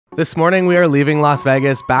This morning we are leaving Las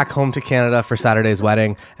Vegas back home to Canada for Saturday's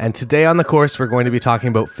wedding, and today on the course we're going to be talking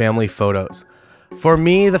about family photos. For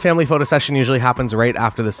me, the family photo session usually happens right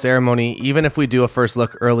after the ceremony. Even if we do a first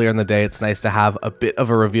look earlier in the day, it's nice to have a bit of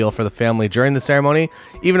a reveal for the family during the ceremony,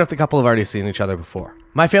 even if the couple have already seen each other before.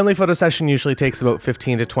 My family photo session usually takes about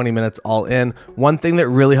 15 to 20 minutes all in. One thing that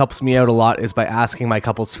really helps me out a lot is by asking my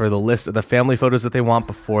couples for the list of the family photos that they want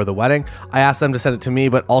before the wedding. I ask them to send it to me,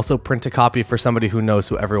 but also print a copy for somebody who knows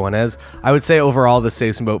who everyone is. I would say overall this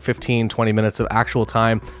saves me about 15-20 minutes of actual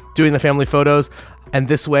time doing the family photos. And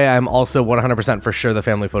this way I'm also 100% for sure the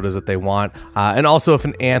family photos that they want. And also if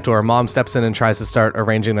an aunt or a mom steps in and tries to start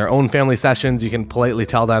arranging their own family sessions, you can politely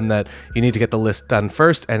tell them that you need to get the list done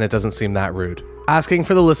first, and it doesn't seem that rude. Asking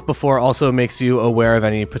for the list before also makes you aware of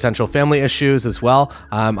any potential family issues as well.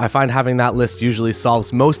 I find having that list usually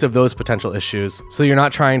solves most of those potential issues, so you're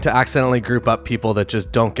not trying to accidentally group up people that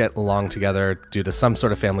just don't get along together due to some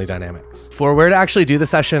sort of family dynamics. For where to actually do the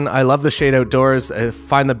session, I love the shade outdoors.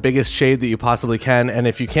 Find the biggest shade that you possibly can, and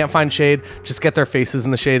if you can't find shade, just get their faces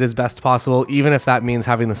in the shade as best possible, even if that means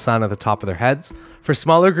having the sun at the top of their heads. For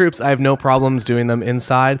smaller groups, I have no problems doing them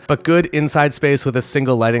inside, but good inside space with a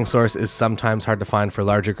single lighting source is sometimes hard to find for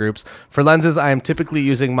larger groups. For lenses, I am typically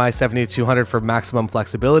using my 70-200 for maximum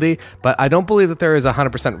flexibility, but I don't believe that there is a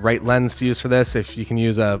 100% right lens to use for this. If you can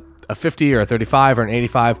use a 50 or a 35 or an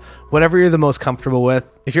 85, whatever you're the most comfortable with.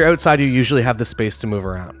 If you're outside, you usually have the space to move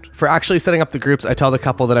around. For actually setting up the groups, I tell the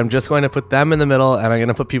couple that I'm just going to put them in the middle and I'm going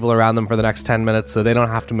to put people around them for the next 10 minutes so they don't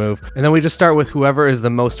have to move. And then we just start with whoever is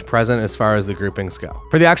the most present as far as the groupings go.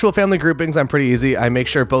 For the actual family groupings, I'm pretty easy. I make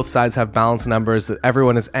sure both sides have balanced numbers, that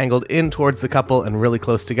everyone is angled in towards the couple and really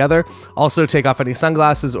close together. Also take off any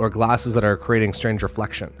sunglasses or glasses that are creating strange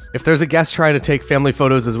reflections. If there's a guest trying to take family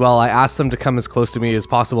photos as well, I ask them to come as close to me as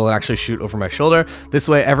possible and actually shoot over my shoulder. This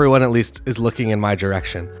way everyone at least is looking in my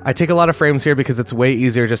direction. I take a lot of frames here because it's way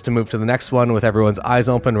easier just to move to the next one with everyone's eyes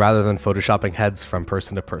open rather than photoshopping heads from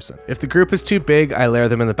person to person. If the group is too big, I layer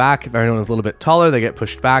them in the back. If everyone is a little bit taller, they get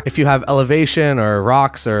pushed back. If you have elevation or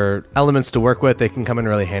rocks or elements to work with, they can come in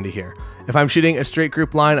really handy here. If I'm shooting a straight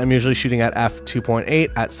group line, I'm usually shooting at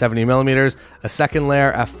f2.8 at 70 millimeters, a second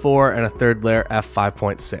layer f4, and a third layer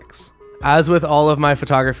f5.6. As with all of my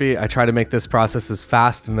photography, I try to make this process as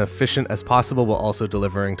fast and efficient as possible while also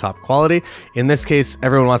delivering top quality. In this case,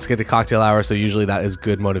 everyone wants to get to cocktail hour, so usually that is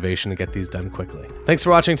good motivation to get these done quickly. Thanks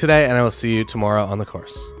for watching today, and I will see you tomorrow on the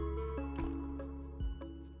course.